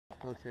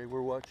Okay,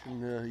 we're watching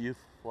you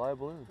fly a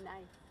balloon.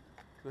 Nice.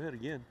 Go ahead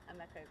again. I'm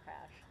not going to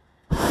crash.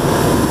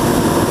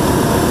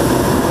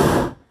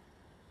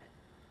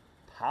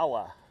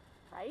 Power.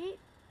 Right?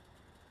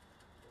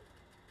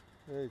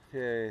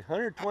 Okay,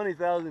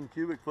 120,000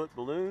 cubic foot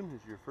balloon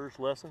is your first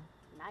lesson.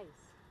 Nice.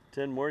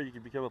 10 more, you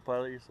can become a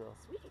pilot yourself.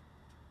 Sweet.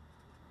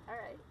 All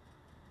right.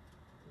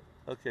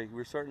 Okay,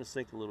 we're starting to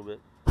sink a little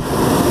bit.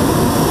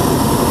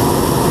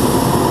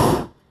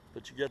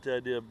 But you got the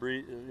idea of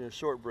breathe,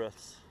 short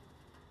breaths.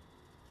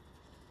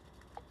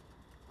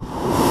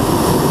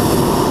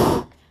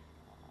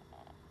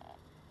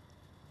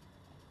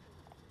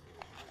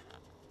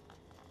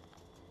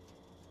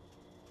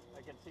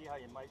 I can see how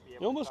you might be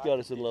able You almost got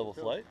us in level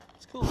flight.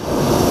 It's cool.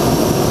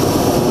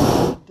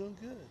 Doing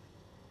good.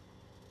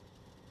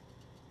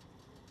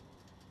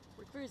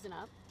 We're cruising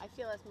up. I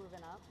feel us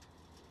moving up.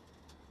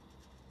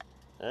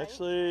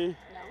 Actually, No?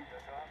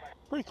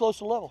 pretty close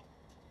to level.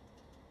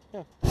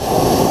 Yeah.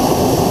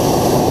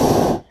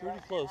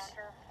 Pretty close.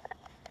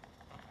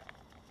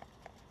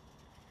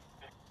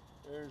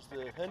 There's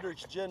the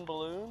Hendrix Gen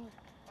balloon.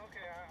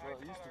 Well,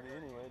 it used to be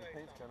anyway. The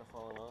paint's kind of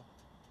falling off.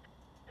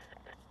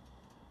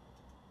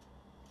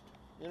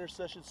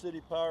 Intercession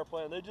City Power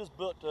Plant. They just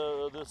built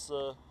this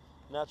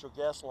natural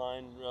gas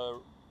line.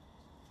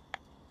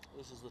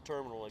 This is the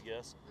terminal, I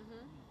guess.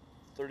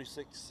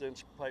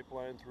 36-inch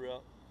pipeline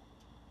throughout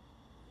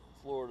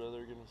Florida.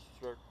 They're going to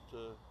start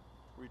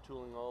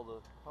retooling all the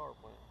power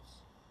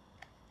plants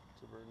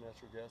to burn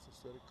natural gas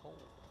instead of coal.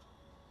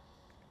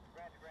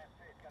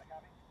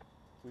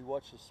 We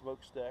watch the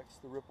smokestacks,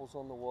 the ripples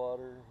on the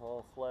water,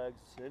 all flags,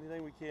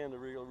 anything we can to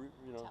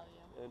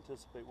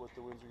anticipate what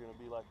the winds are going to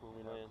be like when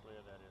we land.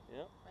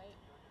 Yeah. Right?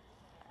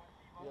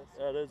 Yeah,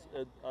 that is.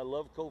 I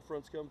love cold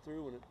fronts come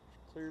through when it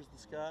clears the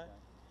sky.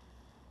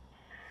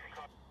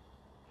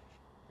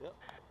 Yep.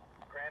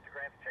 Grant to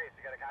Chase,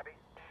 you got a copy?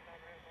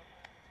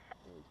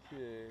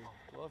 Okay.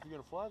 Well, if you're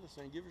going to fly this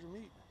thing, give her some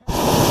meat.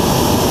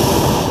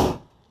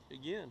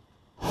 Again.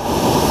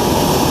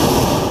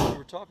 You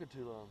were talking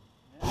too long.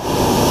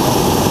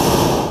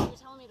 You're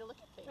telling me to look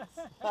at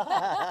things. I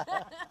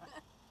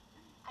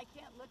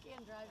can't look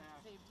and drive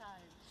at the same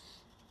time.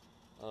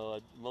 Oh,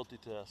 I'd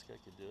multitask. I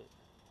could do it.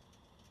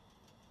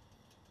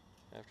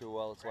 After a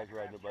while, it's like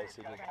riding a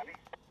bicycle.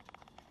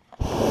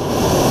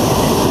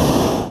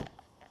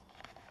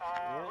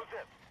 Who's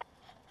this?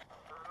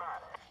 This is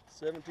Matt.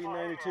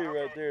 1792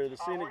 right there, the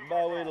scenic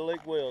byway to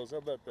Lake Wales. How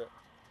about that?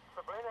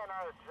 Sabrina and I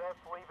are just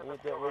leaving I the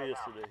went that field way right now.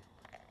 yesterday.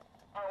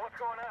 Oh, what's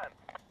going on?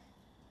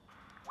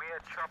 We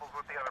had troubles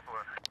with the other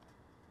balloon.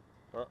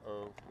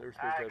 Uh-oh. They were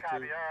supposed to have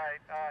Copy. two. All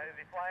right. Is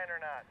he flying or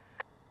not?